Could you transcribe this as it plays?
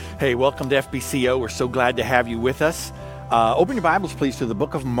Hey, welcome to FBCO. We're so glad to have you with us. Open your Bibles, please, to the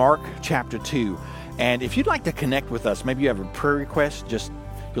book of Mark, chapter 2. And if you'd like to connect with us, maybe you have a prayer request,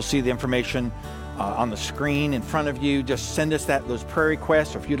 you'll see the information on the screen in front of you. Just send us those prayer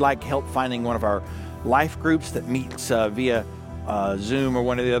requests, or if you'd like help finding one of our life groups that meets via Zoom or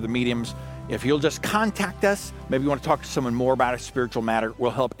one of the other mediums, if you'll just contact us, maybe you want to talk to someone more about a spiritual matter,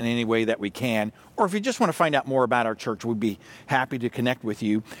 we'll help in any way that we can. Or if you just want to find out more about our church, we'd be happy to connect with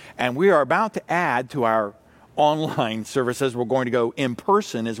you. And we are about to add to our online services. We're going to go in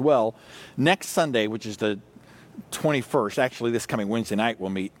person as well next Sunday, which is the 21st. Actually, this coming Wednesday night, we'll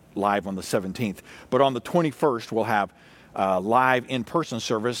meet live on the 17th. But on the 21st, we'll have live in-person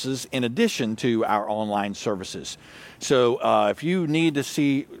services in addition to our online services. So if you need to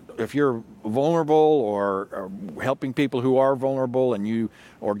see, if you're vulnerable or helping people who are vulnerable and you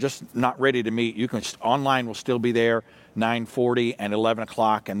or just not ready to meet, you can online will still be there 9:40 and 11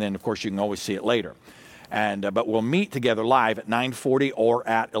 o'clock, and then of course you can always see it later. And but we'll meet together live at 9:40 or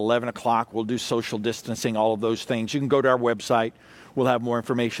at 11 o'clock. We'll do social distancing, all of those things. You can go to our website. We'll have more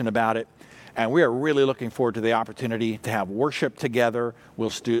information about it. And we are really looking forward to the opportunity to have worship together.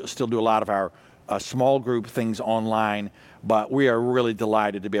 We'll still do a lot of our small group things online, but we are really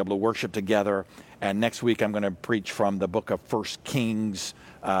delighted to be able to worship together. And next week I'm going to preach from the book of 1 Kings,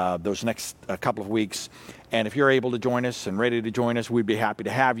 those next couple of weeks. And if you're able to join us and ready to join us, we'd be happy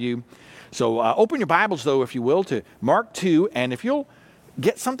to have you. So open your Bibles, though, if you will, to Mark 2. And if you'll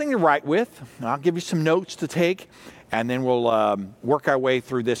get something to write with, I'll give you some notes to take, and then we'll work our way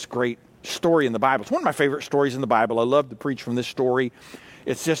through this great story in the Bible. It's one of my favorite stories in the Bible. I love to preach from this story.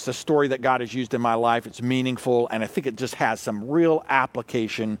 It's just a story that God has used in my life. It's meaningful, and I think it just has some real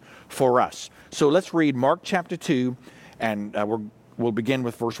application for us. So let's read Mark chapter 2, and we'll begin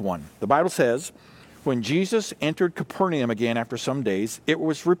with verse 1. The Bible says, "When Jesus entered Capernaum again after some days, it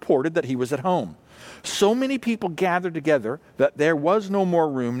was reported that he was at home. So many people gathered together that there was no more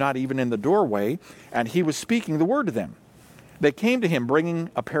room, not even in the doorway, and he was speaking the word to them. They came to him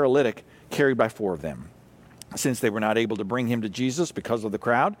bringing a paralytic carried by 4 of them. Since they were not able to bring him to Jesus because of the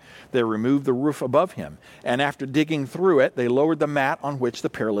crowd, they removed the roof above him, and after digging through it, they lowered the mat on which the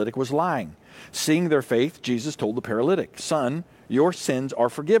paralytic was lying. Seeing their faith, Jesus told the paralytic, 'Son, your sins are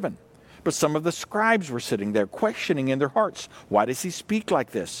forgiven.' But some of the scribes were sitting there, questioning in their hearts, 'Why does he speak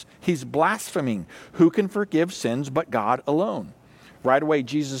like this? He's blaspheming. Who can forgive sins but God alone?' Right away,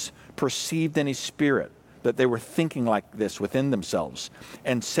 Jesus perceived in his spirit that they were thinking like this within themselves,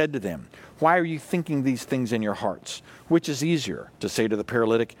 and said to them, 'Why are you thinking these things in your hearts? Which is easier, to say to the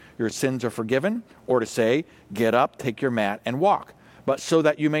paralytic, "Your sins are forgiven," or to say, "Get up, take your mat, and walk"? But so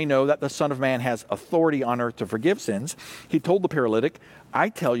that you may know that the Son of Man has authority on earth to forgive sins,' he told the paralytic, 'I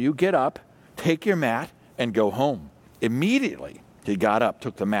tell you, get up, take your mat, and go home.' Immediately he got up,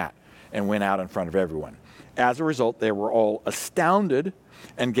 took the mat, and went out in front of everyone. As a result, they were all astounded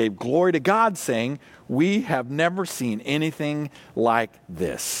and gave glory to God, saying, 'We have never seen anything like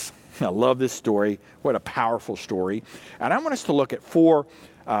this.'" I love this story. What a powerful story. And I want us to look at 4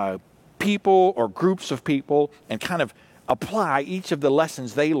 people or groups of people and kind of apply each of the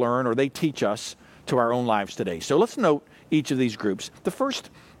lessons they learn or they teach us to our own lives today. So let's note each of these groups. The first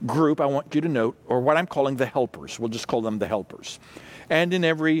group I want you to note, or what I'm calling the helpers. We'll just call them the helpers. And in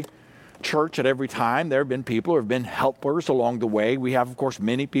every church at every time, there have been people who have been helpers along the way. We have, of course,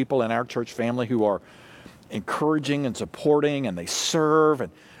 many people in our church family who are encouraging and supporting, and they serve.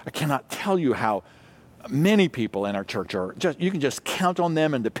 And I cannot tell you how many people in our church are you can just count on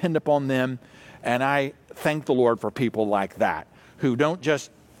them and depend upon them. And I thank the Lord for people like that, who don't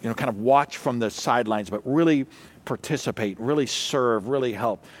just, kind of watch from the sidelines, but really participate, really serve, really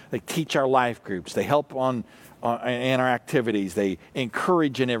help. They teach our life groups. They help in our activities. They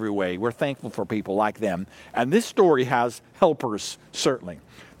encourage in every way. We're thankful for people like them. And this story has helpers, certainly.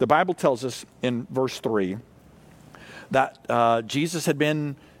 The Bible tells us in verse 3 that Jesus had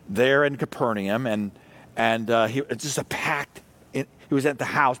been there in Capernaum, and it's just he was at the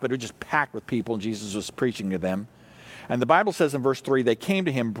house, but it was just packed with people, and Jesus was preaching to them. And the Bible says in verse 3, they came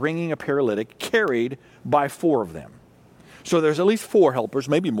to him bringing a paralytic carried by 4 of them. So there's at least 4 helpers,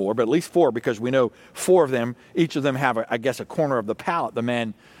 maybe more, but at least 4, because we know 4 of them, each of them have, a corner of the pallet the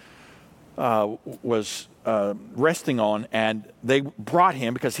man was resting on, and they brought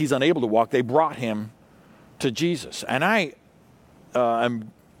him, because he's unable to walk, they brought him to Jesus. And I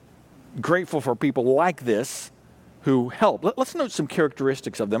am grateful for people like this who help. Let's note some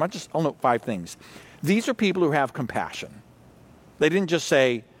characteristics of them. I'll note 5 things. These are people who have compassion. They didn't just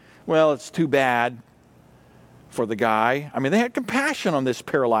say, "Well, it's too bad for the guy." I mean, they had compassion on this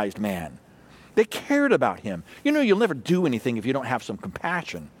paralyzed man. They cared about him. You'll never do anything if you don't have some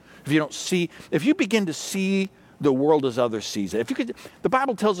compassion. if you begin to see the world as others sees it, the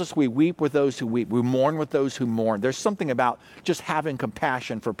Bible tells us we weep with those who weep, we mourn with those who mourn. There's something about just having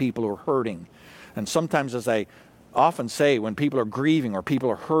compassion for people who are hurting. And sometimes, as I often say, when people are grieving or people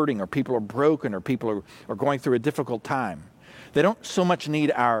are hurting or people are broken or people are going through a difficult time, they don't so much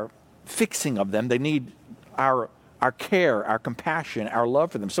need our fixing of them. They need our care, our compassion, our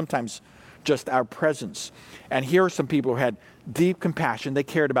love for them, sometimes just our presence. And here are some people who had deep compassion. They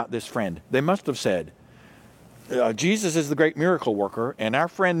cared about this friend. They must have said, Jesus is the great miracle worker, and our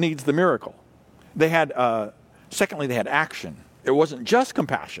friend needs the miracle. Secondly, they had action. It wasn't just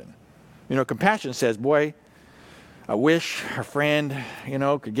compassion. Compassion says, boy, I wish our friend,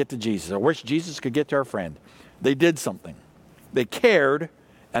 could get to Jesus. I wish Jesus could get to our friend. They did something. They cared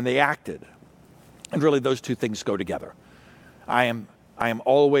and they acted. And really those two things go together. I am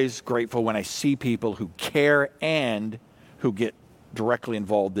always grateful when I see people who care and who get directly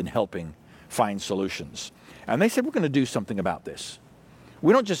involved in helping find solutions. And they said, we're going to do something about this.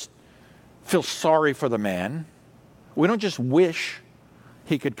 We don't just feel sorry for the man. We don't just wish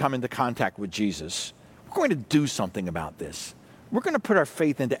he could come into contact with Jesus. We're going to do something about this. We're going to put our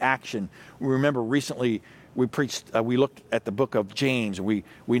faith into action. We remember recently we looked at the book of James. We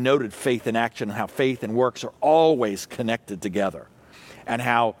noted faith in action and how faith and works are always connected together. And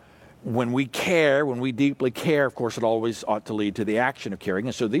how when we care, when we deeply care, of course, it always ought to lead to the action of caring.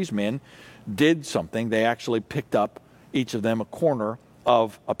 And so these men did something. They actually picked up, each of them, a corner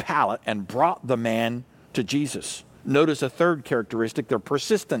of a pallet and brought the man to Jesus. Notice a third characteristic. They're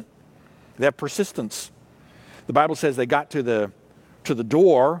persistent. They have persistence. The Bible says they got to the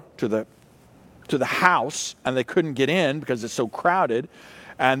door, to the house, and they couldn't get in because it's so crowded.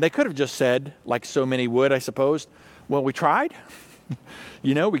 And they could have just said, like so many would, I suppose, well, we tried.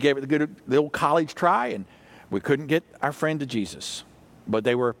 We gave it the old college try, and we couldn't get our friend to Jesus. But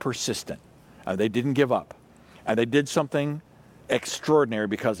they were persistent. They didn't give up. And they did something extraordinary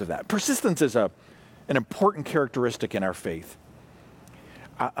because of that. Persistence is an important characteristic in our faith.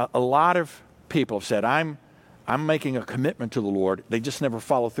 A lot of people have said, I'm making a commitment to the Lord. They just never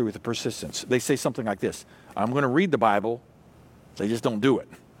follow through with the persistence. They say something like this, I'm going to read the Bible. They just don't do it.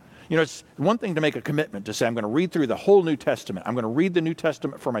 It's one thing to make a commitment to say, I'm going to read through the whole New Testament. I'm going to read the New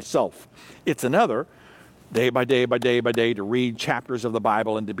Testament for myself. It's another, day by day by day by day, to read chapters of the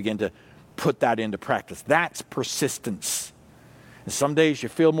Bible and to begin to put that into practice. That's persistence. And some days you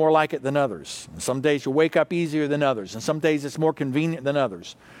feel more like it than others. And some days you wake up easier than others. And some days it's more convenient than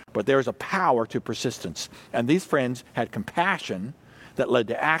others. But there's a power to persistence. And these friends had compassion that led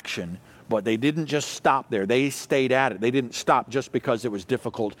to action, but they didn't just stop there. They stayed at it. They didn't stop just because it was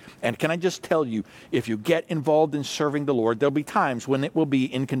difficult. And can I just tell you, if you get involved in serving the Lord, there'll be times when it will be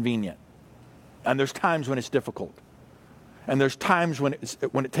inconvenient. And there's times when it's difficult. And there's times when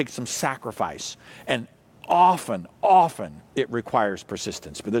it takes some sacrifice. And often it requires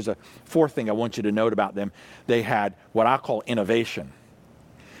persistence. But there's a fourth thing I want you to note about them. They had what I call innovation.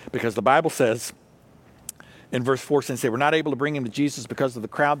 Because the Bible says in verse 4, since they were not able to bring him to Jesus because of the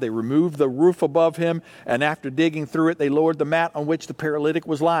crowd, they removed the roof above him, and after digging through it, they lowered the mat on which the paralytic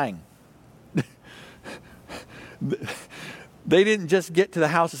was lying. They didn't just get to the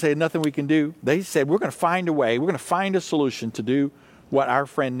house and say, nothing we can do. They said, we're going to find a way. We're going to find a solution to do what our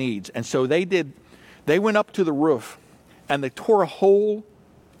friend needs. And so they did. They went up to the roof, and they tore a hole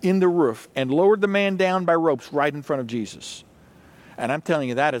in the roof and lowered the man down by ropes right in front of Jesus. And I'm telling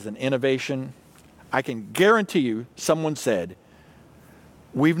you, that is an innovation. I can guarantee you someone said,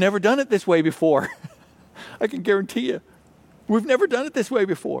 we've never done it this way before. I can guarantee you, we've never done it this way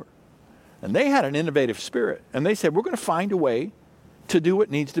before. And they had an innovative spirit. And they said, we're going to find a way to do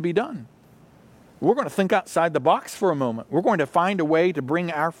what needs to be done. We're going to think outside the box for a moment. We're going to find a way to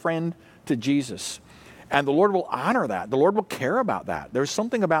bring our friend to Jesus. And the Lord will honor that. The Lord will care about that. There's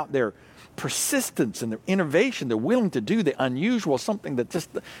something about their persistence and their innovation. They're willing to do the unusual, something that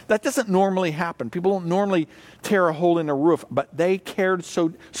doesn't normally happen. People don't normally tear a hole in a roof, but they cared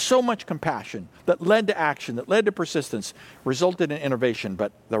so much compassion that led to action, that led to persistence, resulted in innovation.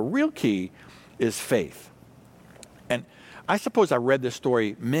 But the real key is faith. And I suppose I read this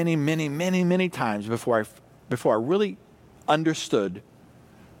story many times before I really understood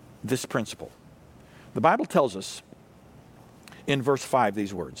this principle. The Bible tells us in verse 5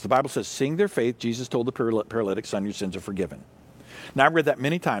 these words. The Bible says, seeing their faith, Jesus told the paralytic, son, your sins are forgiven. Now, I read that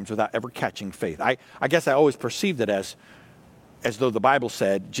many times without ever catching faith. I guess I always perceived it as though the Bible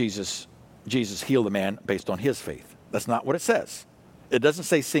said Jesus healed the man based on his faith. That's not what it says. It doesn't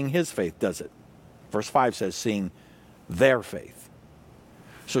say seeing his faith, does it? Verse 5 says seeing their faith.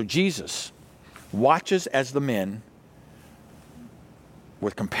 So Jesus watches as the men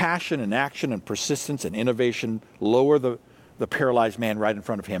with compassion and action and persistence and innovation, lower the paralyzed man right in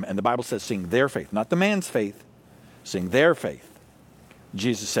front of him. And the Bible says, seeing their faith, not the man's faith, seeing their faith,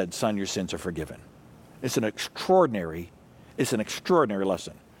 Jesus said, son, your sins are forgiven. It's an extraordinary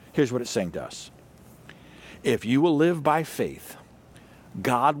lesson. Here's what it's saying to us. If you will live by faith,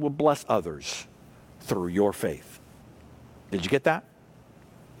 God will bless others through your faith. Did you get that?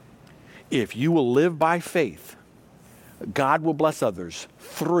 If you will live by faith, God will bless others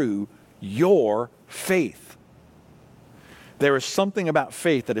through your faith. There is something about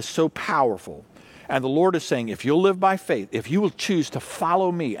faith that is so powerful. And the Lord is saying, if you'll live by faith, if you will choose to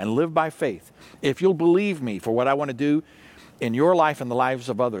follow me and live by faith, if you'll believe me for what I want to do in your life and the lives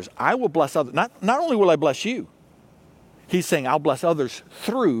of others, I will bless others. Not only will I bless you, he's saying I'll bless others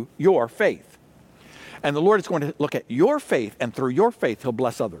through your faith. And the Lord is going to look at your faith, and through your faith, he'll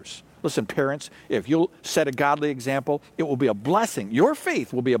bless others. Listen, parents, if you'll set a godly example, it will be a blessing. Your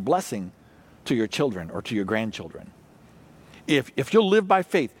faith will be a blessing to your children or to your grandchildren. If you'll live by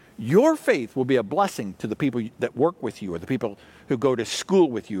faith, your faith will be a blessing to the people that work with you, or the people who go to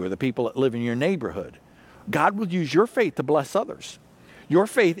school with you, or the people that live in your neighborhood. God will use your faith to bless others. Your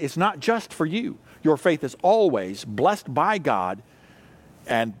faith is not just for you. Your faith is always blessed by God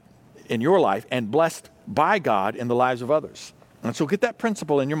and in your life, and blessed by God in the lives of others. And so get that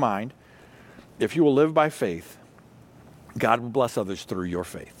principle in your mind. If you will live by faith, God will bless others through your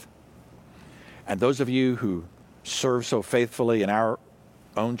faith. And those of you who serve so faithfully in our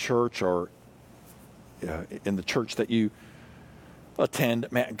own church or in the church that you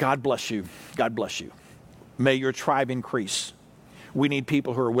attend, man, God bless you. God bless you. May your tribe increase. We need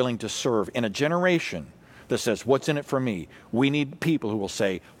people who are willing to serve in a generation that says, what's in it for me? We need people who will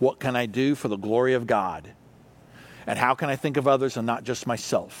say, what can I do for the glory of God? And how can I think of others and not just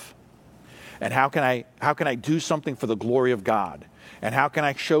myself? And how can I do something for the glory of God? And how can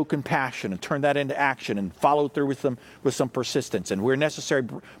I show compassion and turn that into action and follow through with some persistence? And where necessary,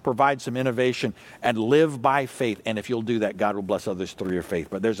 provide some innovation and live by faith. And if you'll do that, God will bless others through your faith.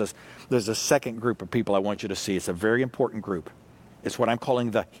 But there's a second group of people I want you to see. It's a very important group. It's what I'm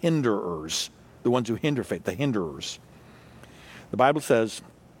calling the hinderers. The ones who hinder faith, the hinderers. The Bible says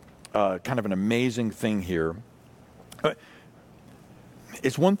kind of an amazing thing here.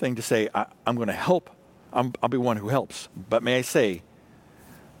 It's one thing to say, I'm going to help. I'll be one who helps. But may I say,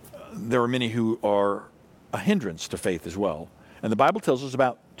 there are many who are a hindrance to faith as well. And the Bible tells us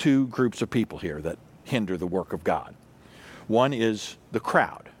about two groups of people here that hinder the work of God. One is the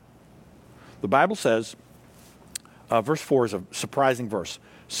crowd. The Bible says, verse 4 is a surprising verse.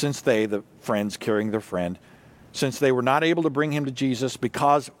 Since they, the friends carrying their friend, since they were not able to bring him to Jesus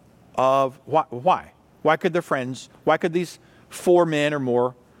because of, why? Why could their friends, why could these 4 men or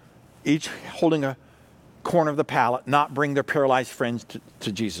more, each holding a corner of the pallet, not bring their paralyzed friends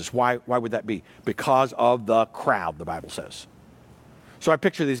to Jesus? Why would that be? Because of the crowd, the Bible says. So I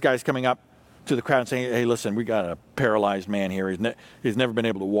picture these guys coming up to the crowd and saying, hey, listen, we got a paralyzed man here. He's never been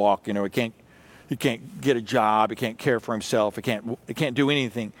able to walk. You know, he can't get a job. He can't care for himself. He can't do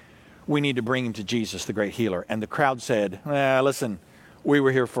anything. We need to bring him to Jesus, the great healer. And the crowd said, listen, we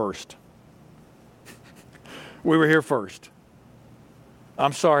were here first. We were here first.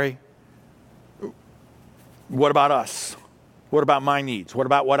 I'm sorry. What about us? What about my needs? What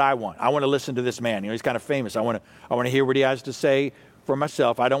about what I want? I want to listen to this man. You know, he's kind of famous. I want to hear what he has to say for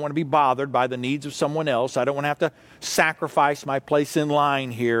myself. I don't want to be bothered by the needs of someone else. I don't want to have to sacrifice my place in line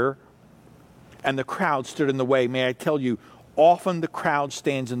here. And the crowd stood in the way. May I tell you, often the crowd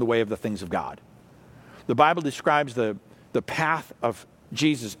stands in the way of the things of God. The Bible describes the path of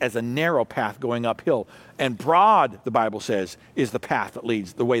Jesus as a narrow path going uphill. And broad, the Bible says, is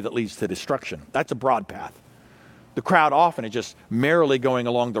the way that leads to destruction. That's a broad path. The crowd often is just merrily going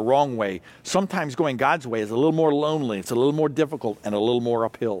along the wrong way. Sometimes going God's way is a little more lonely. It's a little more difficult and a little more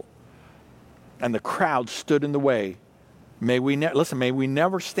uphill. And the crowd stood in the way. May we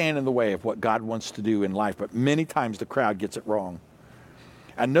never stand in the way of what God wants to do in life, but many times the crowd gets it wrong.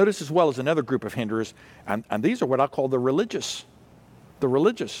 And notice as well as another group of hinderers, and these are what I call the religious. The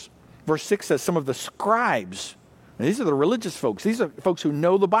religious. Verse 6 says some of the scribes, and these are the religious folks. These are folks who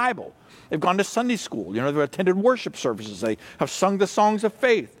know the Bible. They've gone to Sunday school. You know, they've attended worship services. They have sung the songs of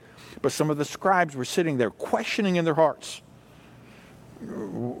faith. But some of the scribes were sitting there questioning in their hearts.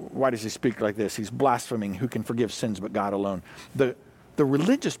 Why does he speak like this? He's blaspheming. Who can forgive sins but God alone? The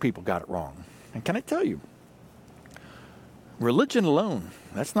religious people got it wrong. And can I tell you, religion alone,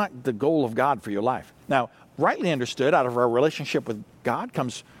 that's not the goal of God for your life. Now, rightly understood, out of our relationship with God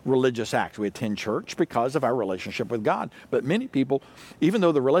comes religious acts. We attend church because of our relationship with God. But many people, even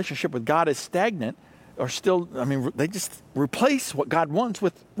though the relationship with God is stagnant, are still, they just replace what God wants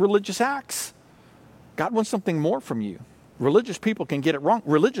with religious acts. God wants something more from you. Religious people can get it wrong.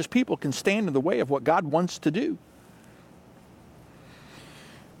 Religious people can stand in the way of what God wants to do.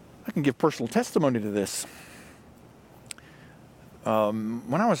 I can give personal testimony to this.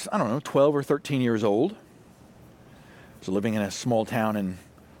 When I was, 12 or 13 years old, I was living in a small town in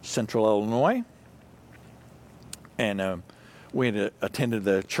central Illinois. And we had attended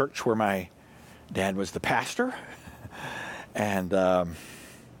the church where my dad was the pastor. And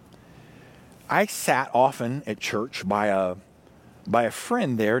I sat often at church by a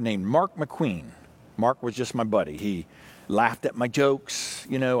friend there named Mark McQueen. Mark was just my buddy. He laughed at my jokes.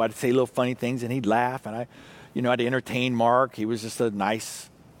 I'd say little funny things and he'd laugh. And I'd entertain Mark. He was just a nice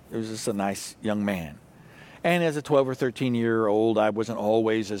young man. And as a 12 or 13-year-old, I wasn't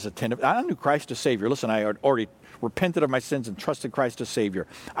always as attentive. I knew Christ as Savior. Listen, I had already repented of my sins and trusted Christ as Savior.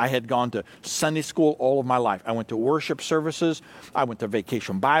 I had gone to Sunday school all of my life. I went to worship services. I went to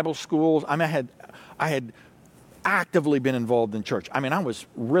vacation Bible schools. I had actively been involved in church. I was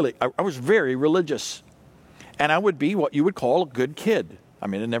very religious. And I would be what you would call a good kid. I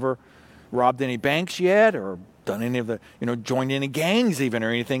never robbed any banks yet or done any of the, joined any gangs even or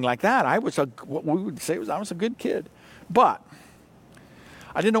anything like that. I was what we would say was I was a good kid. But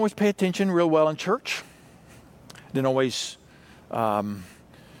I didn't always pay attention real well in church. Didn't always,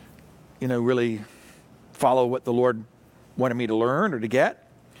 really follow what the Lord wanted me to learn or to get.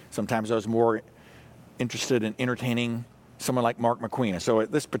 Sometimes I was more interested in entertaining someone like Mark McQueen. And so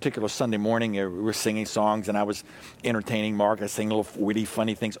at this particular Sunday morning, we were singing songs, and I was entertaining Mark. I sang little witty,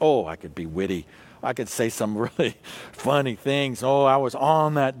 funny things. Oh, I could be witty. I could say some really funny things. Oh, I was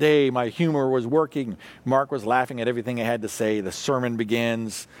on that day. My humor was working. Mark was laughing at everything I had to say. The sermon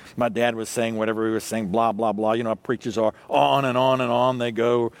begins. My dad was saying whatever he was saying, blah, blah, blah. Preachers are on and on and on they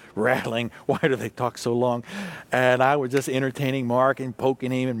go, rattling. Why do they talk so long? And I was just entertaining Mark and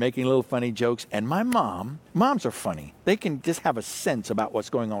poking him and making little funny jokes. And my moms are funny. They can just have a sense about what's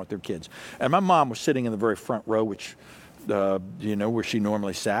going on with their kids. And my mom was sitting in the very front row, which where she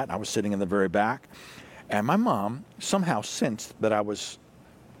normally sat. I was sitting in the very back. And my mom somehow sensed that I was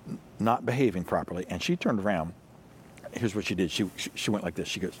not behaving properly. And she turned around. Here's what she did. She went like this.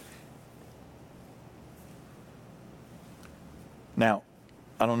 She goes. Now,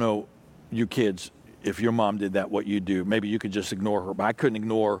 I don't know, you kids, if your mom did that, what you'd do. Maybe you could just ignore her. But I couldn't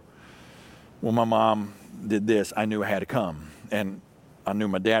ignore when my mom did this. I knew I had to come. And I knew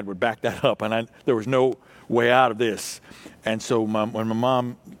my dad would back that up. And there was no way out of this. And so when my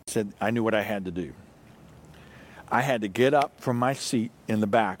mom said, I knew what I had to do. I had to get up from my seat in the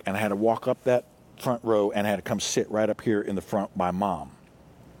back, and I had to walk up that front row, and I had to come sit right up here in the front by Mom.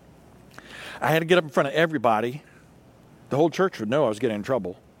 I had to get up in front of everybody. The whole church would know I was getting in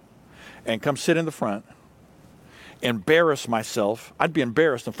trouble. And come sit in the front, embarrass myself. I'd be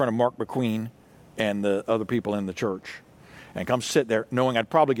embarrassed in front of Mark McQueen and the other people in the church. And come sit there knowing I'd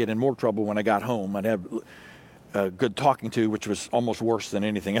probably get in more trouble when I got home. I'd have a good talking to, which was almost worse than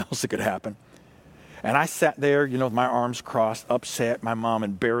anything else that could happen. And I sat there, with my arms crossed, upset. My mom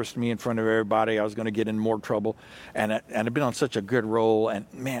embarrassed me in front of everybody. I was going to get in more trouble. And I'd been on such a good roll. And,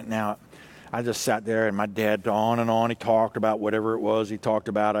 man, now I just sat there, and my dad, on and on, he talked about whatever it was he talked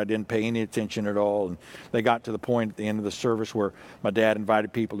about. I didn't pay any attention at all. And they got to the point at the end of the service where my dad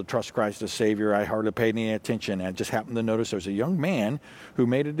invited people to trust Christ as Savior. I hardly paid any attention. And I just happened to notice there was a young man who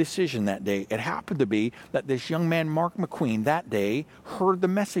made a decision that day. It happened to be that this young man, Mark McQueen, that day heard the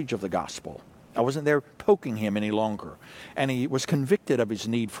message of the gospel. I wasn't there poking him any longer. And he was convicted of his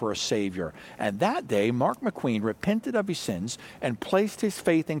need for a Savior. And that day, Mark McQueen repented of his sins and placed his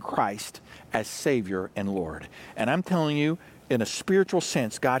faith in Christ as Savior and Lord. And I'm telling you, in a spiritual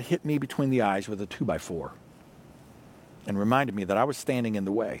sense, God hit me between the eyes with a 2x4 and reminded me that I was standing in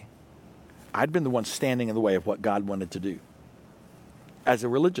the way. I'd been the one standing in the way of what God wanted to do. As a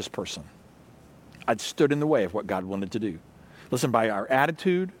religious person, I'd stood in the way of what God wanted to do. Listen, by our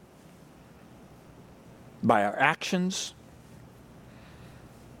attitude, by our actions,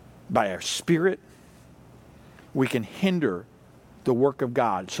 by our spirit, we can hinder the work of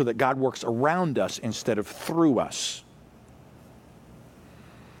God so that God works around us instead of through us.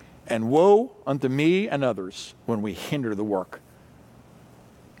 And woe unto me and others when we hinder the work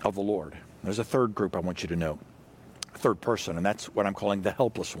of the Lord. There's a third group I want you to know, a third person, and that's what I'm calling the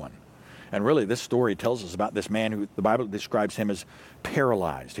helpless one. And really, this story tells us about this man who the Bible describes him as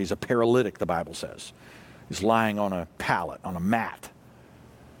paralyzed. He's a paralytic, the Bible says. He's lying on a pallet, on a mat.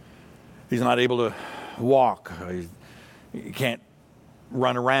 He's not able to walk. He can't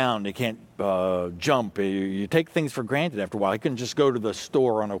run around. He can't jump. You take things for granted after a while. He couldn't just go to the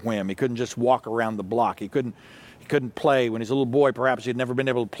store on a whim. He couldn't just walk around the block. He couldn't play. When he was a little boy, perhaps he'd never been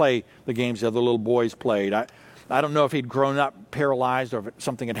able to play the games the other little boys played. I don't know if he'd grown up paralyzed or if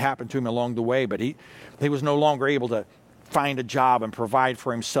something had happened to him along the way, but he was no longer able to find a job and provide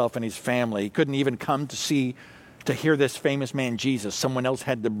for himself and his family. He couldn't even come to hear this famous man, Jesus. Someone else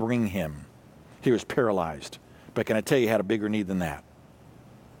had to bring him. He was paralyzed. But can I tell you, he had a bigger need than that.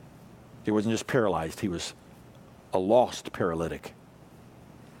 He wasn't just paralyzed. He was a lost paralytic.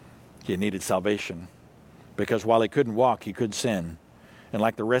 He needed salvation. Because while he couldn't walk, he could sin. And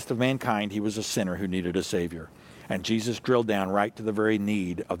like the rest of mankind, he was a sinner who needed a Savior. And Jesus drilled down right to the very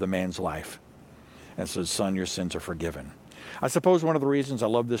need of the man's life and said, son, your sins are forgiven. I suppose one of the reasons I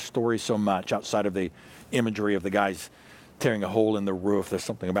love this story so much, outside of the imagery of the guys tearing a hole in the roof, there's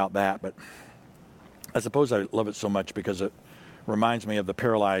something about that, but I suppose I love it so much because it reminds me of the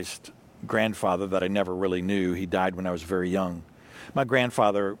paralyzed grandfather that I never really knew. He died when I was very young. My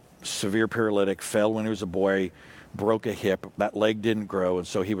grandfather, severe paralytic, fell when he was a boy, broke a hip. That leg didn't grow, and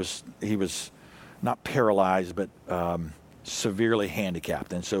so he was not paralyzed, but severely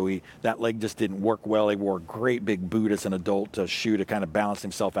handicapped. And so that leg just didn't work well. He wore a great big boot as an adult, a shoe to kind of balance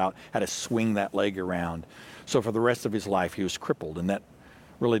himself out, had to swing that leg around. So for the rest of his life, he was crippled, and that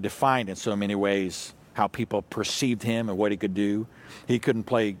really defined in so many ways how people perceived him and what he could do. He couldn't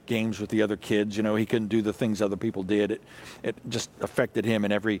play games with the other kids. He couldn't do the things other people did. It just affected him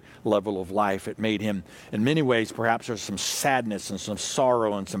in every level of life. It made him, in many ways, perhaps there's some sadness and some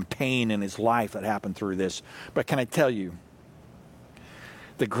sorrow and some pain in his life that happened through this. But can I tell you,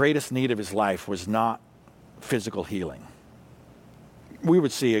 the greatest need of his life was not physical healing. We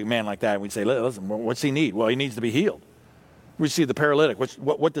would see a man like that and we'd say, listen, what's he need? Well, he needs to be healed. We see the paralytic.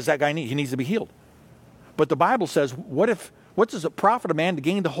 What does that guy need? He needs to be healed. But the Bible says, what does it profit a man to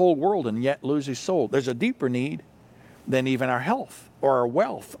gain the whole world and yet lose his soul? There's a deeper need than even our health or our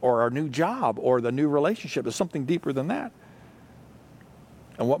wealth or our new job or the new relationship. There's something deeper than that.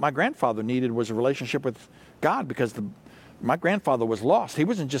 And what my grandfather needed was a relationship with God, because my grandfather was lost. He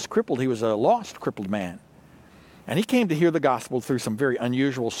wasn't just crippled. He was a lost, crippled man. And he came to hear the gospel through some very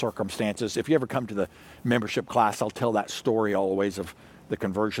unusual circumstances. If you ever come to the membership class, I'll tell that story always of the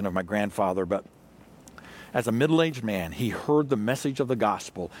conversion of my grandfather. But as a middle-aged man, he heard the message of the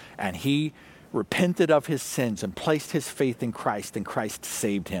gospel, and he repented of his sins and placed his faith in Christ, and Christ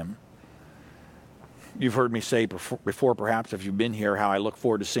saved him. You've heard me say before, perhaps, if you've been here, how I look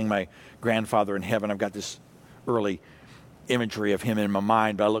forward to seeing my grandfather in heaven. I've got this early imagery of him in my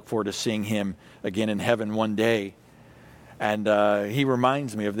mind, but I look forward to seeing him again in heaven one day. And he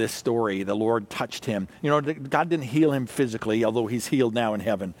reminds me of this story. The Lord touched him. God didn't heal him physically, although he's healed now in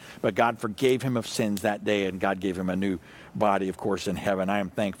heaven. But God forgave him of sins that day, and God gave him a new body, of course, in heaven. I am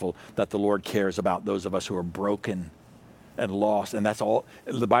thankful that the Lord cares about those of us who are broken and lost. And that's all.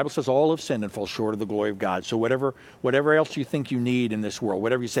 The Bible says all have sinned and fall short of the glory of God. So whatever else you think you need in this world,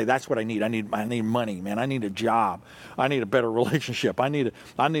 whatever you say, that's what I need. I need money, man. I need a job. I need a better relationship. I need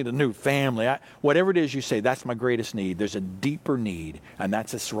a new family. Whatever it is you say, that's my greatest need. There's a deeper need, and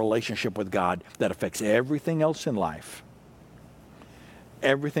that's this relationship with God that affects everything else in life.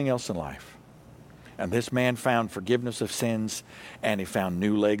 Everything else in life. And this man found forgiveness of sins, and he found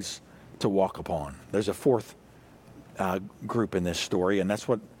new legs to walk upon. There's a fourth group in this story, and that's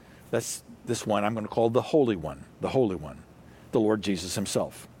this one I'm going to call the Holy One, the Lord Jesus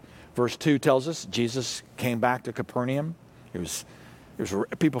himself. Verse 2 tells us Jesus came back to Capernaum.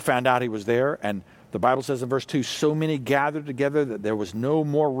 People found out he was there, and the Bible says in verse 2, so many gathered together that there was no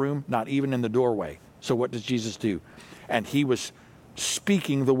more room, not even in the doorway. So what does Jesus do? And he was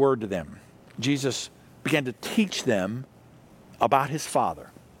speaking the word to them. Jesus began to teach them about his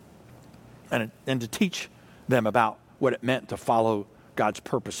Father, and to teach them about what it meant to follow God's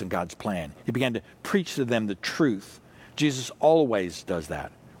purpose and God's plan. He began to preach to them the truth. Jesus always does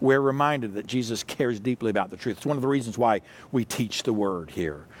that. We're reminded that Jesus cares deeply about the truth. It's one of the reasons why we teach the Word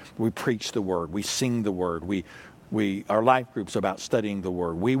here. We preach the Word. We sing the Word. Our life group's about studying the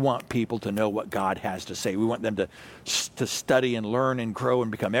Word. We want people to know what God has to say. We want them to study and learn and grow and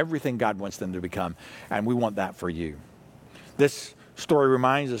become everything God wants them to become. And we want that for you. This story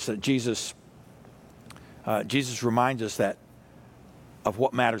reminds us that Jesus reminds us that of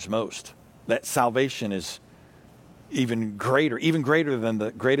what matters most, that salvation is even greater than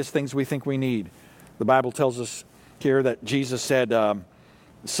the greatest things we think we need. The Bible tells us here that Jesus said,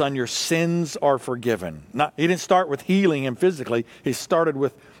 son, your sins are forgiven. He didn't start with healing him physically. He started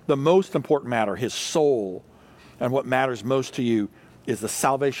with the most important matter, his soul. And what matters most to you is the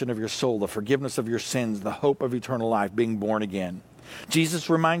salvation of your soul, the forgiveness of your sins, the hope of eternal life, being born again. Jesus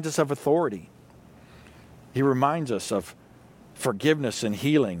reminds us of authority. He reminds us of forgiveness and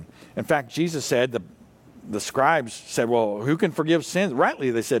healing. In fact, Jesus said, the scribes said, well, who can forgive sins?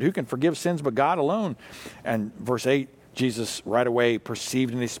 Rightly, they said, who can forgive sins but God alone? And verse 8, Jesus right away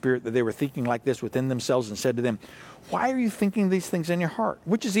perceived in his spirit that they were thinking like this within themselves and said to them, why are you thinking these things in your heart?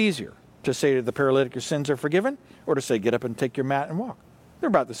 Which is easier, to say to the paralytic, your sins are forgiven, or to say, get up and take your mat and walk? They're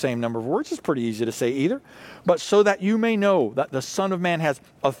about the same number of words. It's pretty easy to say either. But so that you may know that the Son of Man has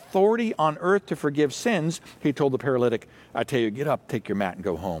authority on earth to forgive sins, he told the paralytic, I tell you, get up, take your mat, and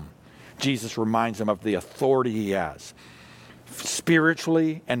go home. Jesus reminds him of the authority he has,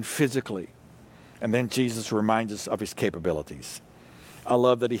 spiritually and physically. And then Jesus reminds us of his capabilities. I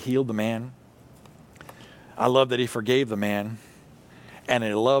love that he healed the man. I love that he forgave the man. And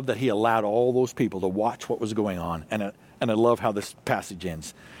I love that he allowed all those people to watch what was going on. And I love how this passage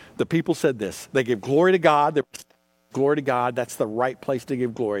ends. The people said this. They gave glory to God. Glory to God. That's the right place to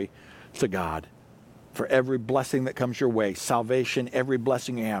give glory to God. For every blessing that comes your way, salvation, every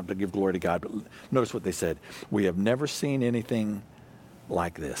blessing you have, to give glory to God. But notice what they said. We have never seen anything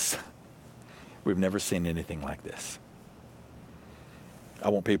like this. We've never seen anything like this. I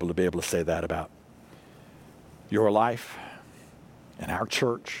want people to be able to say that about your life and our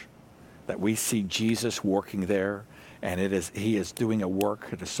church, that we see Jesus working there, and he is doing a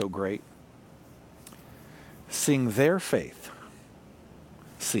work that is so great. Seeing their faith.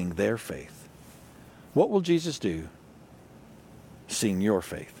 What will Jesus do? Seeing your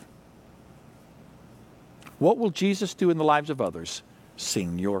faith. What will Jesus do in the lives of others?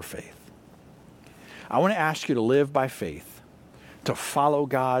 Seeing your faith. I want to ask you to live by faith, to follow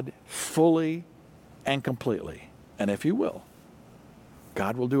God fully and completely. And if you will,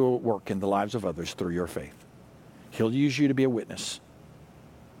 God will do a work in the lives of others through your faith. He'll use you to be a witness.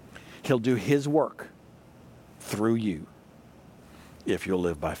 He'll do his work through you if you'll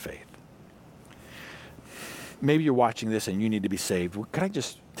live by faith. Maybe you're watching this and you need to be saved. Can I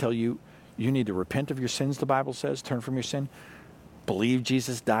just tell you, you need to repent of your sins, the Bible says. Turn from your sin. Believe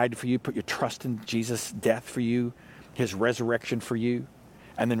Jesus died for you. Put your trust in Jesus' death for you, his resurrection for you,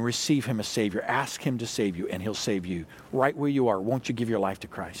 and then receive him as Savior. Ask him to save you, and he'll save you. Right where you are, won't you give your life to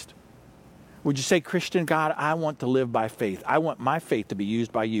Christ? Would you say, Christian, God, I want to live by faith. I want my faith to be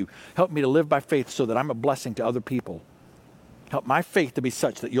used by you. Help me to live by faith so that I'm a blessing to other people. Help my faith to be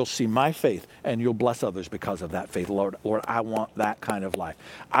such that you'll see my faith and you'll bless others because of that faith. Lord, I want that kind of life.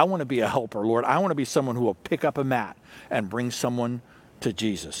 I want to be a helper, Lord. I want to be someone who will pick up a mat and bring someone to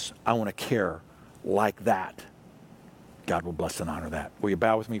Jesus. I want to care like that. God will bless and honor that. Will you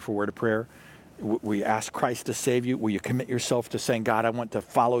bow with me for a word of prayer? Will you ask Christ to save you? Will you commit yourself to saying, God, I want to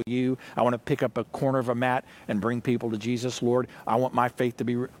follow you. I want to pick up a corner of a mat and bring people to Jesus, Lord. I want my faith to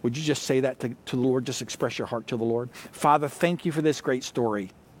be... Would you just say that to the Lord? Just express your heart to the Lord. Father, thank you for this great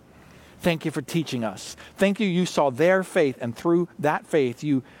story. Thank you for teaching us. Thank you saw their faith, and through that faith,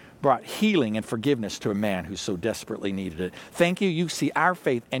 you brought healing and forgiveness to a man who so desperately needed it. Thank you see our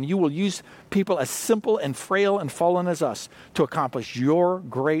faith, and you will use people as simple and frail and fallen as us to accomplish your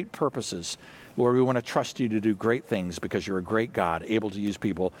great purposes. Lord, we want to trust you to do great things because you're a great God, able to use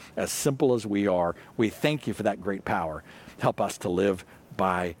people as simple as we are. We thank you for that great power. Help us to live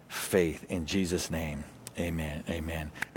by faith. In Jesus' name, amen. Amen.